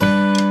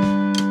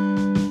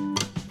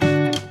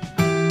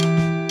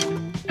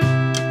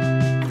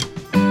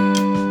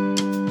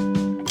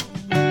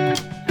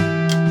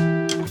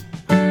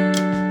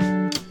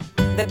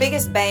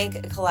biggest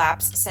bank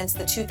collapse since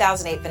the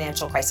 2008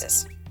 financial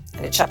crisis,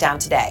 and it shut down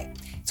today.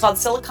 It's called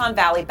Silicon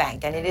Valley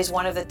Bank, and it is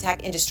one of the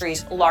tech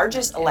industry's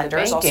largest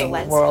lenders. In the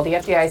banking world, the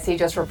FDIC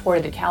just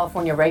reported that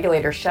California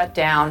regulators shut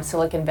down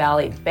Silicon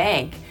Valley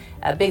Bank,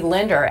 a big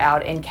lender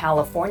out in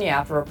California,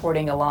 after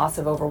reporting a loss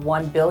of over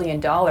 $1 billion.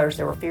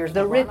 There were fears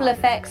the ripple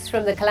effects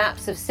from the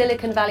collapse of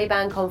Silicon Valley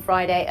Bank on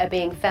Friday are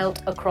being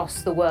felt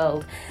across the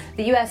world.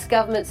 The US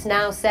government's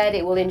now said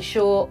it will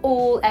ensure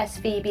all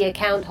SVB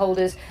account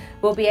holders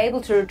will be able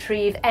to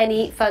retrieve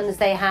any funds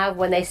they have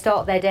when they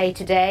start their day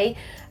today.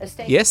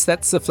 Yes,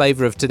 that's the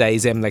flavour of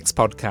today's MLEX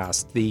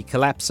podcast, the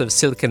collapse of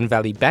Silicon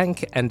Valley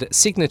Bank and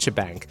Signature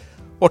Bank.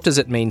 What does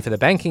it mean for the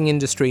banking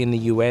industry in the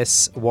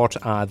US? What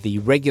are the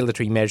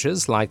regulatory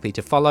measures likely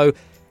to follow?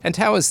 And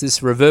how is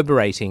this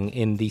reverberating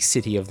in the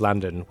City of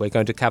London? We're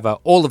going to cover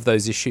all of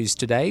those issues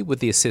today with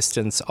the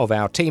assistance of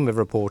our team of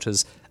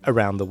reporters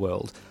around the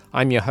world.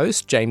 I'm your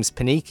host, James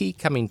Panichi,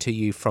 coming to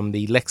you from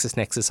the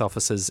LexisNexis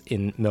offices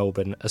in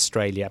Melbourne,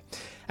 Australia.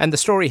 And the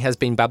story has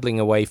been bubbling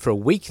away for a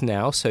week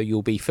now, so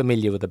you'll be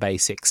familiar with the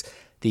basics.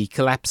 The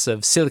collapse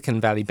of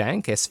Silicon Valley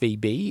Bank,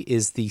 SVB,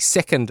 is the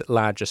second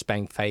largest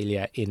bank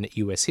failure in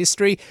US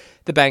history.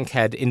 The bank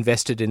had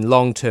invested in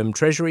long-term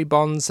treasury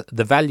bonds.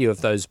 The value of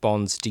those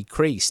bonds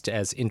decreased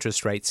as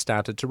interest rates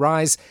started to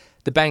rise.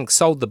 The bank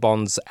sold the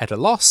bonds at a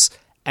loss,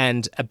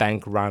 and a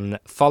bank run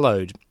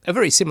followed. A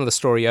very similar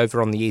story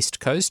over on the East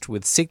Coast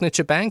with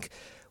Signature Bank,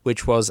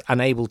 which was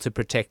unable to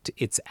protect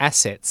its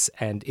assets,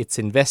 and its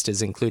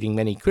investors, including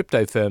many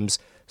crypto firms,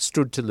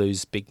 stood to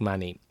lose big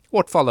money.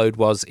 What followed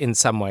was, in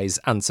some ways,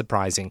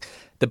 unsurprising.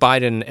 The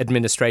Biden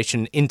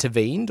administration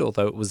intervened,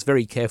 although it was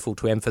very careful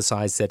to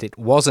emphasize that it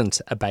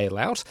wasn't a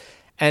bailout.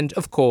 And,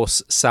 of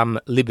course, some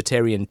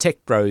libertarian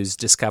tech bros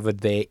discovered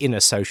their inner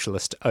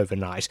socialist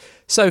overnight.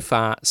 So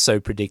far, so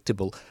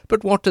predictable.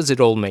 But what does it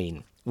all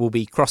mean? We'll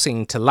be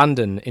crossing to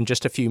London in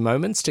just a few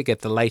moments to get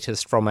the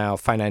latest from our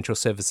financial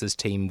services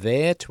team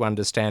there to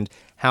understand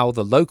how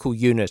the local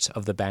unit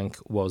of the bank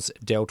was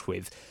dealt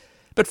with.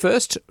 But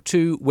first,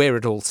 to where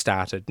it all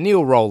started.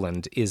 Neil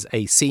Rowland is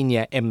a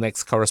senior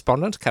MLEX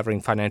correspondent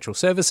covering financial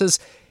services.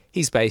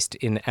 He's based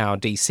in our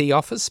DC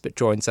office, but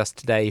joins us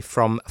today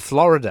from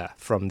Florida,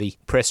 from the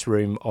press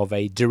room of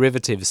a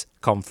derivatives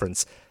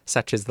conference,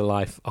 such is the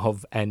life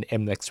of an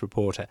MLEX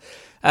reporter.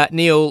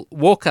 Neil,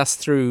 walk us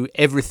through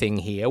everything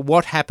here.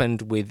 What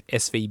happened with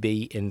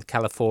SVB in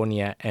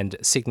California and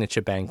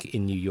Signature Bank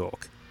in New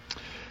York?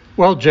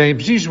 Well,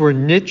 James, these were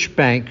niche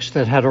banks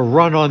that had a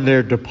run on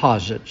their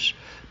deposits,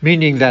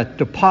 meaning that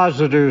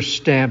depositors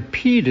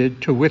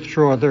stampeded to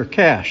withdraw their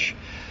cash.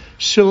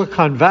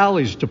 Silicon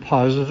Valley's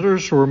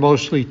depositors were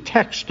mostly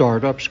tech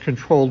startups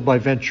controlled by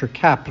venture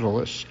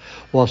capitalists,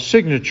 while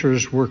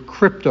Signature's were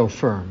crypto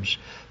firms.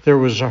 There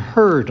was a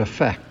herd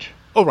effect.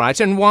 All right,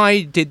 and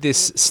why did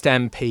this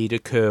stampede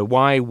occur?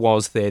 Why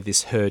was there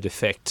this herd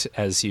effect,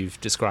 as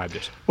you've described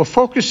it? Well,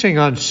 focusing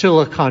on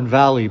Silicon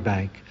Valley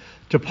Bank,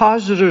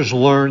 depositors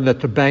learned that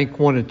the bank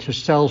wanted to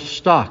sell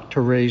stock to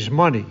raise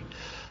money.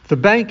 The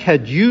bank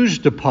had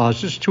used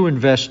deposits to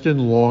invest in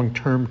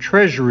long-term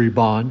treasury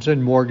bonds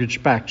and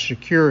mortgage-backed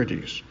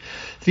securities.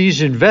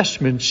 These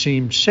investments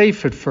seemed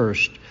safe at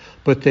first,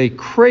 but they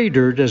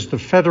cratered as the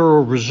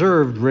Federal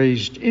Reserve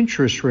raised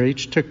interest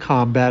rates to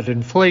combat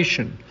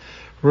inflation.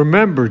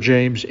 Remember,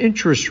 James,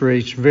 interest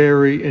rates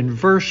vary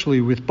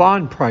inversely with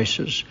bond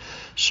prices,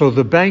 so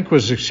the bank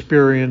was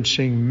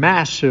experiencing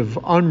massive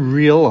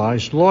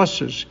unrealized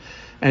losses,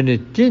 and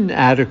it didn't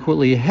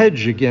adequately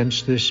hedge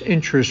against this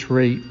interest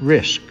rate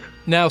risk.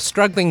 Now,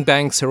 struggling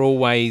banks are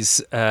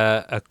always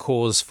a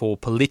cause for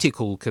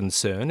political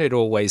concern. It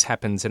always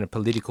happens in a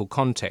political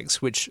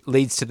context, which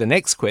leads to the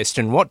next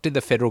question. What did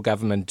the federal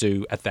government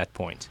do at that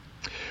point?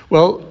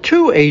 Well,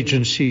 two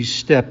agencies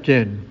stepped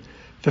in.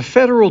 The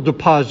Federal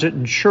Deposit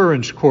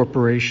Insurance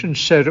Corporation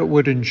said it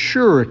would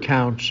insure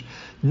accounts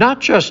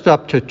not just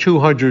up to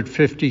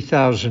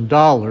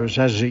 $250,000,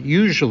 as it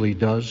usually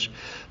does,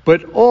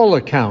 but all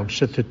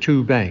accounts at the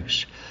two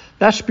banks.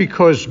 That's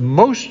because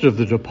most of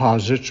the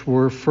deposits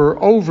were for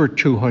over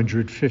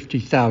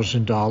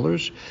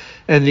 $250,000,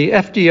 and the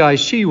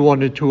FDIC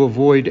wanted to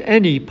avoid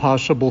any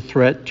possible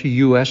threat to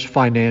U.S.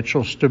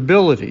 financial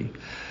stability.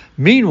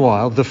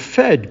 Meanwhile, the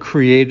Fed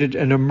created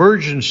an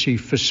emergency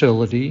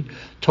facility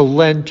to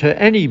lend to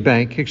any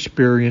bank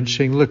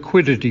experiencing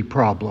liquidity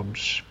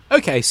problems.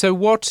 Okay, so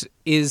what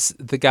is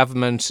the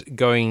government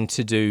going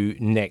to do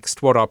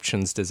next? What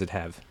options does it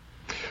have?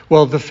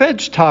 Well, the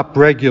Fed's top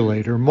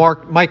regulator,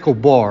 Michael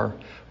Barr,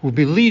 will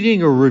be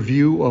leading a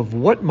review of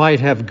what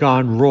might have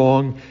gone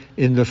wrong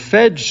in the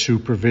Fed's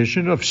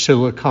supervision of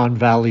Silicon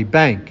Valley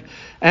Bank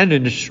and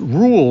in its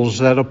rules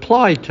that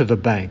apply to the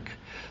bank.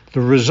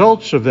 The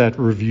results of that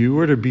review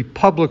are to be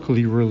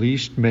publicly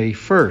released May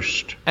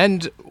 1st.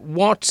 And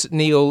what,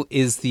 Neil,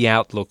 is the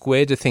outlook?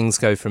 Where do things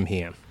go from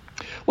here?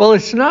 Well,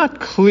 it's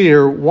not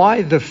clear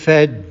why the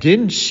Fed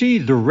didn't see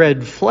the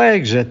red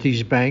flags at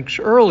these banks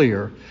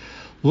earlier.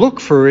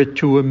 Look for it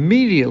to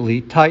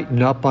immediately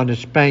tighten up on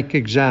its bank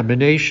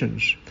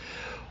examinations.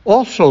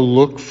 Also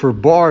look for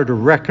Barr to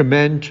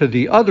recommend to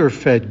the other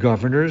Fed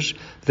governors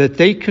that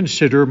they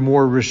consider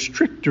more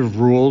restrictive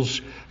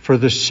rules for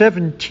the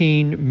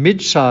 17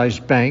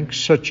 mid-sized banks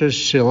such as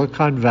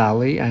Silicon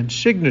Valley and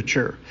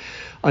Signature.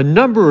 A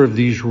number of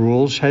these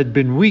rules had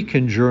been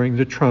weakened during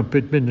the Trump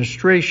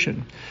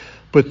administration,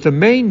 but the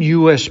main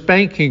U.S.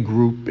 banking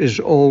group is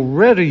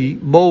already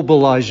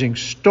mobilizing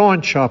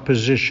staunch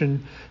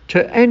opposition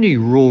to any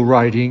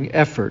rule-writing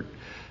effort.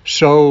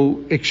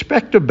 So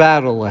expect a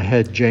battle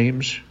ahead,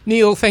 James.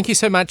 Neil, thank you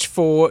so much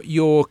for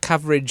your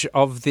coverage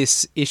of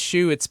this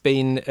issue. It's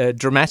been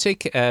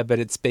dramatic, but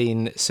it's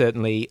been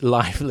certainly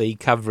lively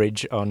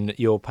coverage on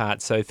your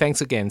part. So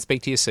thanks again.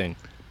 Speak to you soon.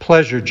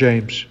 Pleasure,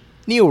 James.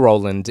 Neil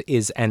Rowland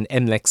is an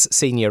MLEX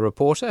senior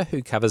reporter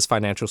who covers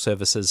financial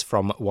services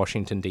from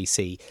Washington,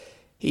 D.C.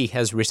 He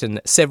has written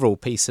several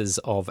pieces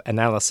of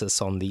analysis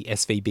on the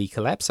SVB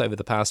collapse over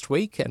the past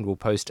week and will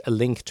post a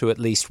link to at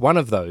least one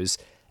of those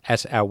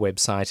at our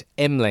website,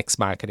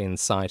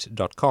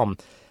 mlexmarketinsight.com.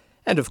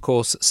 And of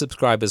course,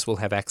 subscribers will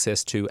have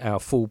access to our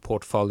full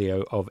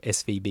portfolio of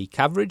SVB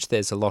coverage.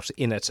 There's a lot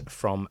in it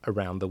from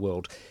around the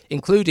world,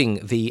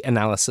 including the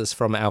analysis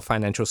from our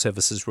financial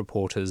services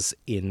reporters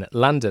in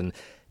London.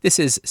 This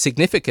is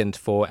significant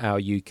for our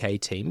UK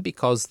team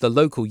because the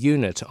local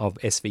unit of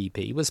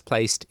SVB was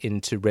placed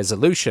into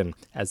resolution,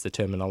 as the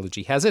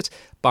terminology has it,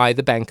 by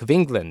the Bank of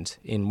England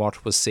in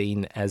what was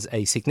seen as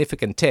a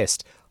significant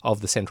test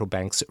of the central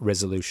bank's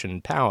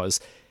resolution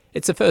powers.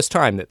 It's the first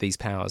time that these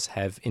powers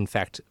have, in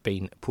fact,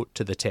 been put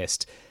to the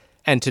test.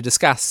 And to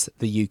discuss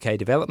the UK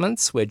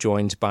developments, we're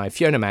joined by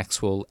Fiona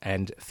Maxwell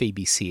and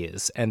Phoebe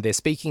Sears, and they're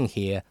speaking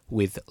here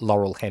with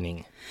Laurel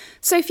Henning.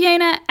 So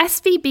Fiona,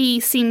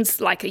 SVB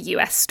seems like a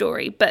US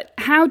story, but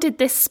how did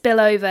this spill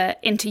over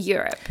into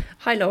Europe?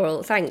 Hi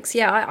Laurel, thanks.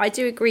 Yeah, I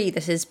do agree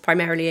this is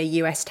primarily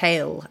a US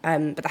tale,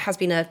 but there has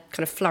been a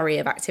kind of flurry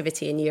of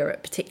activity in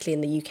Europe, particularly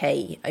in the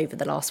UK over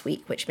the last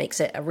week, which makes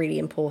it a really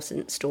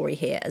important story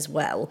here as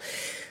well.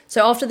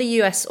 So after the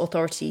US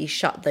authorities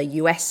shut the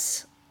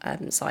US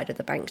side of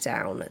the bank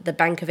down, the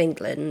Bank of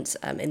England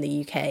in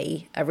the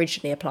UK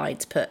originally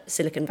applied to put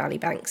Silicon Valley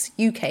Bank's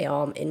UK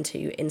arm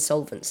into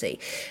insolvency.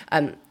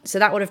 So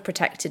that would have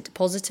protected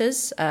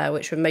depositors,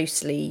 which were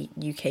mostly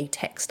UK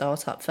tech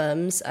startup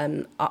firms,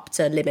 up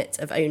to a limit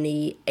of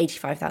only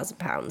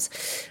 £85,000.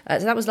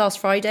 So that was last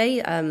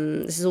Friday.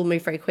 This has all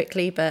moved very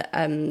quickly, but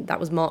that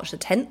was March the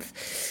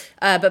 10th.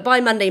 But by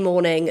Monday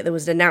morning, there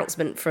was an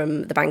announcement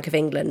from the Bank of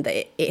England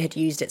that it had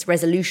used its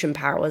resolution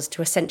powers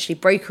to essentially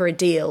broker a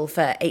deal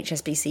for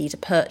HSBC to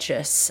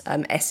purchase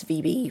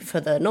SVB for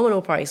the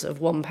nominal price of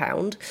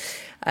 £1.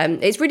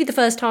 It's really the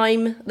first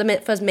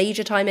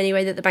major time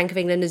anyway, that the Bank of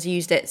England has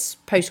used its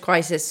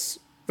post-crisis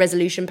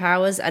resolution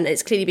powers, and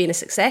it's clearly been a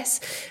success.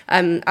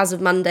 As of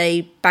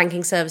Monday,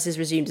 banking services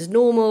resumed as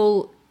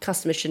normal.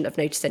 Customers shouldn't have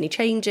noticed any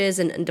changes,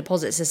 and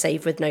deposits are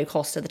saved with no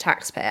cost to the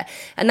taxpayer.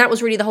 And that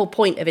was really the whole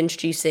point of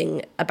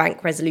introducing a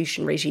bank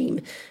resolution regime,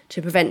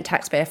 to prevent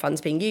taxpayer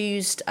funds being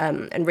used,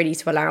 and really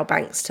to allow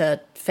banks to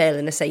fail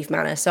in a safe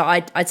manner. So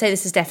I'd say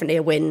this is definitely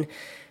a win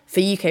for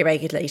UK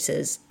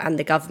regulators and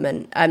the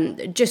government.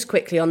 Just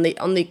quickly on the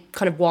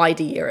kind of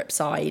wider Europe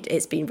side,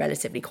 it's been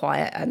relatively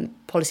quiet.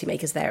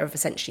 Policymakers there have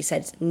essentially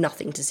said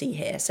nothing to see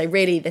here. So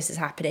really this is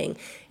happening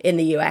in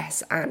the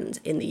US and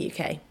in the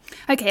UK.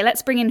 Okay,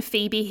 let's bring in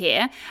Phoebe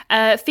here.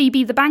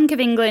 Phoebe, the Bank of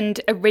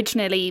England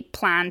originally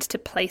planned to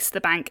place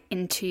the bank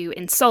into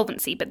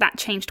insolvency, but that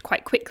changed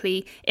quite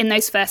quickly in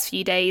those first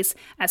few days,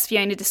 as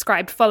Fiona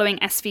described, following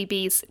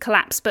SVB's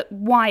collapse. But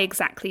why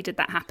exactly did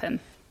that happen?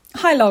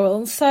 Hi,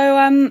 Laurel.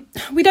 So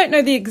we don't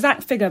know the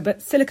exact figure,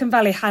 but Silicon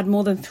Valley had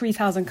more than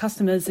 3,000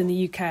 customers in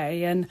the UK.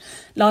 And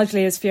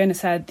largely, as Fiona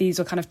said, these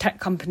were kind of tech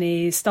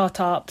companies,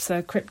 startups,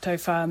 crypto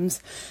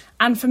firms.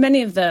 And for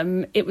many of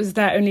them, it was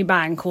their only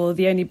bank, or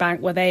the only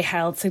bank where they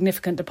held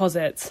significant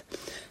deposits.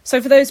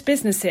 So for those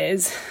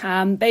businesses,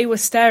 they were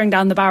staring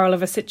down the barrel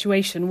of a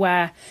situation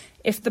where,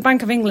 if the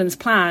Bank of England's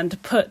plan to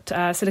put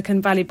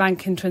Silicon Valley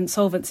Bank into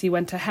insolvency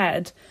went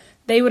ahead,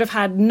 they would have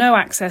had no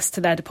access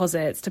to their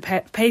deposits to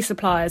pay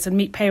suppliers and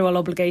meet payroll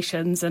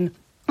obligations and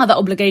other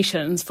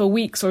obligations for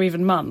weeks or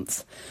even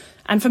months.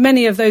 And for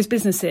many of those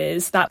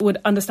businesses, that would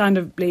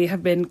understandably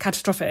have been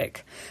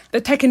catastrophic. The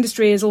tech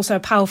industry is also a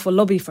powerful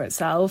lobby for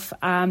itself.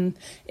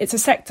 It's a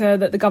sector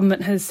that the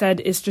government has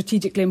said is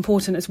strategically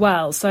important as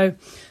well. So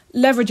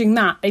leveraging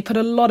that, they put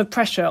a lot of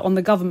pressure on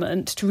the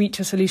government to reach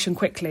a solution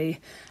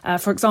quickly.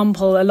 For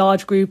example, a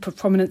large group of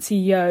prominent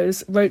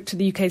CEOs wrote to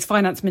the UK's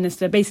finance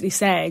minister basically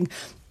saying,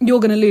 you're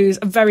going to lose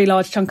a very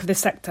large chunk of this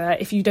sector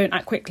if you don't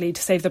act quickly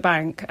to save the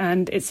bank.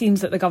 And it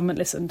seems that the government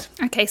listened.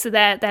 OK, so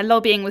their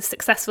lobbying was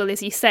successful,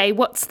 as you say.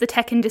 What's the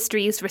tech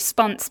industry's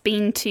response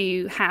been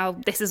to how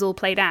this has all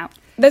played out?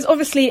 There's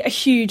obviously a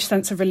huge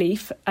sense of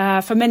relief.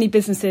 For many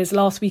businesses,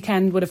 last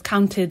weekend would have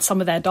counted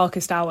some of their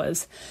darkest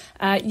hours.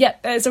 Yet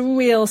there's a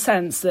real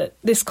sense that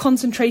this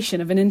concentration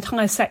of an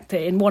entire sector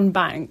in one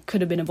bank could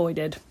have been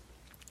avoided.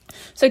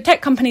 So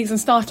tech companies and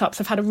startups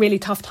have had a really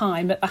tough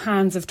time at the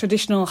hands of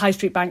traditional high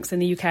street banks in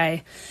the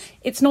UK.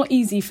 It's not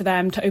easy for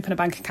them to open a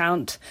bank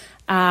account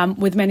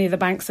with many of the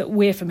banks that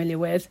we're familiar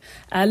with,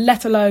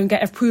 let alone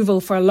get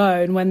approval for a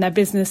loan when their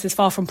business is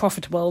far from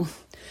profitable.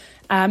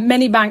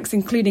 Many banks,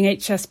 including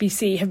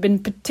HSBC, have been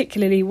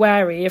particularly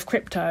wary of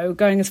crypto,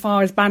 going as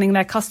far as banning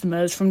their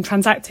customers from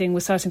transacting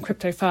with certain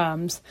crypto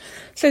firms.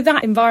 So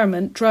that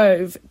environment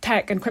drove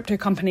tech and crypto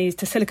companies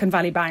to Silicon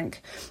Valley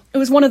Bank. It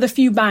was one of the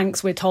few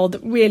banks, we're told,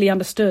 that really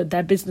understood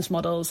their business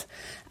models.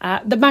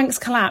 The bank's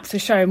collapse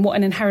has shown what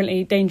an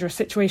inherently dangerous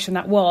situation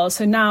that was.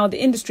 So now the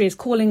industry is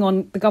calling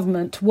on the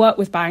government to work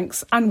with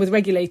banks and with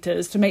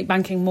regulators to make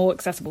banking more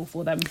accessible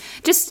for them.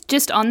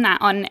 Just on that,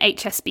 on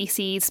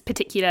HSBC's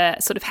particular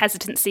sort of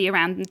hesitancy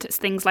around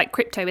things like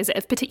crypto, is it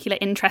of particular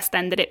interest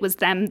then that it was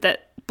them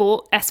that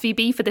bought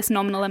SVB for this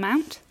nominal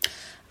amount?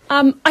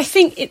 I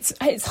think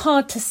it's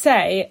hard to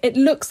say. It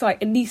looks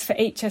like, at least for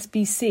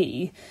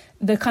HSBC,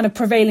 the kind of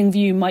prevailing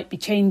view might be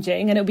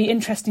changing, and it'll be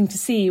interesting to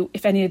see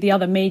if any of the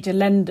other major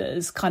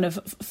lenders kind of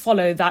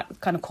follow that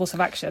kind of course of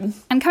action.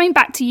 And coming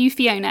back to you,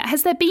 Fiona,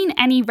 has there been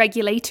any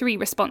regulatory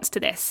response to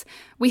this?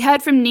 We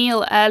heard from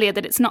Neil earlier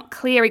that it's not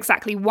clear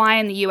exactly why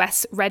in the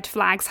US red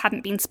flags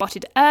hadn't been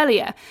spotted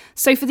earlier.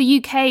 So for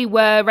the UK,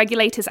 were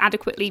regulators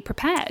adequately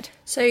prepared?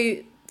 So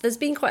there's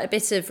been quite a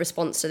bit of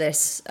response to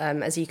this,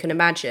 as you can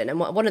imagine. And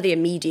one of the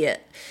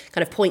immediate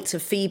kind of points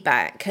of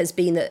feedback has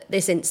been that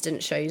this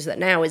incident shows that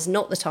now is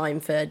not the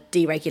time for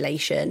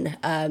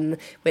deregulation,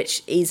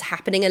 which is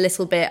happening a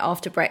little bit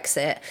after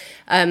Brexit.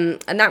 And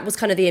that was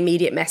kind of the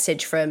immediate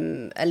message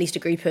from at least a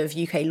group of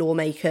UK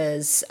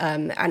lawmakers.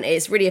 And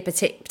it's really a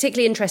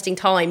particularly interesting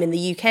time in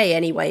the UK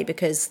anyway,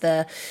 because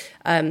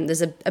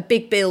there's a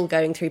big bill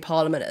going through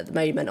Parliament at the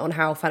moment on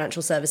how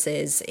financial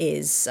services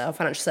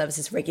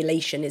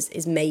regulation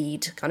is made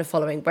kind of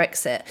following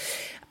Brexit.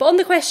 But on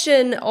the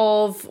question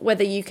of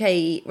whether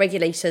UK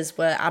regulators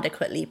were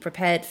adequately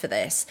prepared for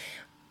this,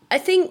 I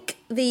think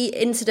the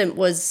incident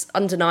was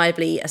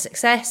undeniably a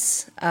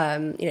success.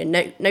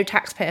 No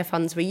taxpayer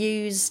funds were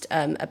used.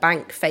 A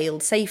bank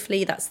failed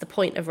safely. That's the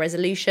point of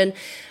resolution.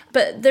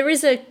 But there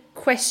is a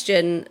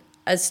question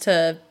as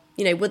to,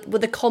 were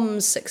the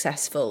comms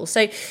successful?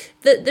 So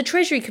the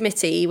Treasury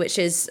Committee, which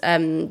is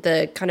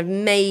the kind of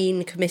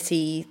main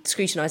committee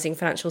scrutinising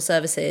financial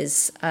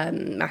services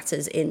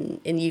matters in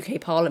UK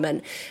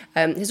Parliament,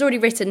 has already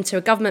written to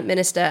a government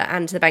minister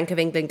and to the Bank of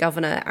England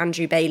Governor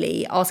Andrew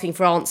Bailey, asking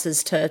for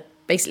answers to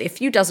basically a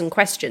few dozen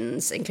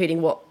questions,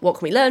 including what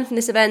can we learn from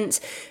this event,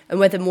 and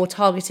whether more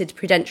targeted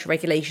prudential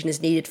regulation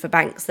is needed for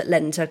banks that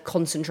lend to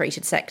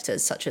concentrated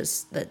sectors such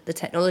as the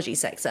technology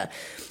sector.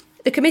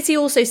 The committee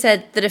also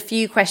said that a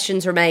few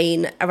questions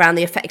remain around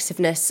the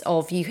effectiveness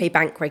of UK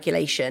bank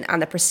regulation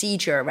and the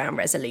procedure around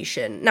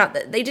resolution. Now,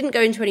 they didn't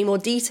go into any more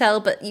detail,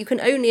 but you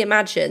can only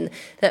imagine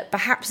that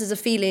perhaps there's a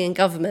feeling in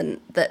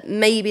government that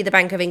maybe the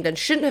Bank of England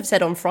shouldn't have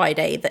said on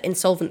Friday that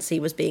insolvency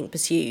was being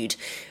pursued,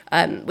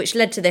 which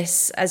led to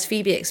this, as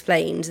Phoebe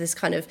explained, this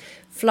kind of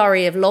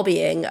flurry of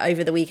lobbying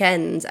over the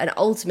weekend and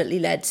ultimately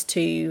led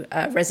to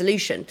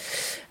resolution.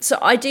 So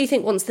I do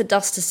think once the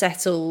dust has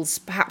settled,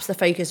 perhaps the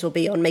focus will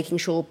be on making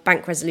sure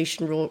bank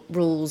resolution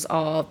rules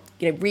are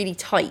really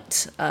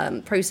tight.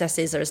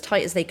 Processes are as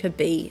tight as they could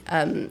be.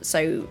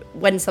 So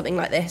when something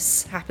like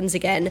this happens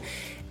again,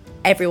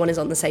 everyone is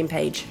on the same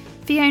page.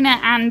 Fiona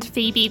and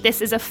Phoebe,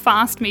 this is a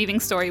fast-moving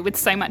story with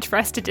so much for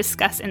us to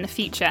discuss in the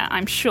future,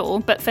 I'm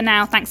sure. But for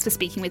now, thanks for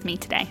speaking with me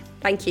today.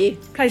 Thank you.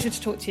 Pleasure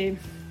to talk to you.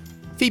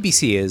 Phoebe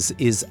Sears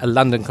is a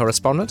London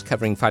correspondent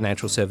covering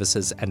financial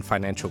services and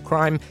financial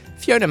crime.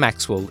 Fiona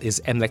Maxwell is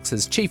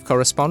MLEX's chief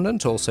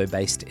correspondent, also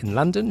based in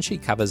London. She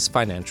covers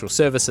financial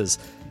services.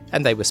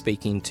 And they were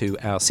speaking to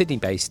our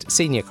Sydney-based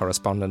senior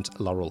correspondent,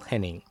 Laurel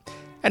Henning.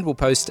 And we'll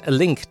post a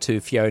link to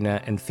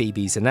Fiona and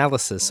Phoebe's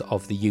analysis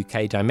of the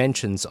UK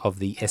dimensions of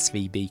the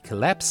SVB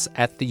collapse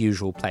at the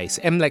usual place,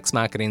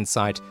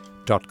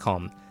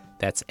 mlexmarketinsight.com.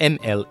 That's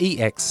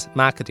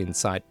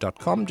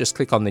mlexmarketinsight.com. Just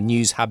click on the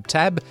News Hub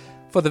tab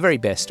for the very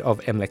best of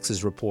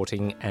MLEX's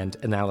reporting and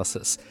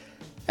analysis.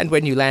 And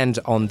when you land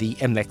on the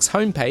MLEX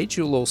homepage,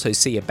 you'll also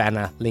see a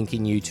banner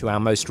linking you to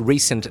our most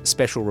recent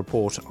special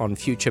report on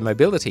future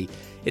mobility.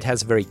 It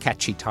has a very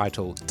catchy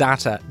title,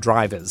 Data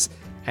Drivers,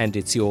 and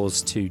it's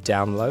yours to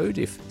download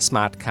if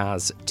smart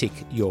cars tick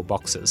your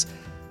boxes.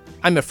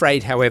 I'm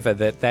afraid, however,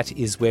 that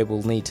is where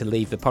we'll need to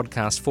leave the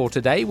podcast for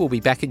today. We'll be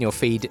back in your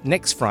feed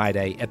next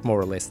Friday at more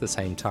or less the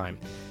same time.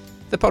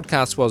 The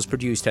podcast was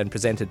produced and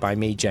presented by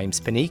me, James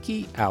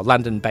Panicki. Our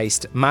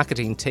London-based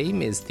marketing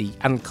team is the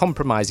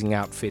uncompromising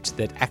outfit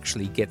that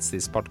actually gets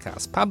this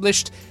podcast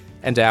published,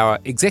 and our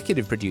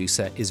executive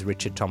producer is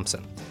Richard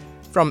Thompson.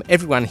 From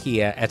everyone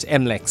here at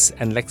MLEX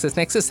and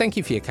LexisNexis, thank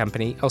you for your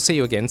company. I'll see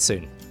you again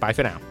soon. Bye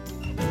for now.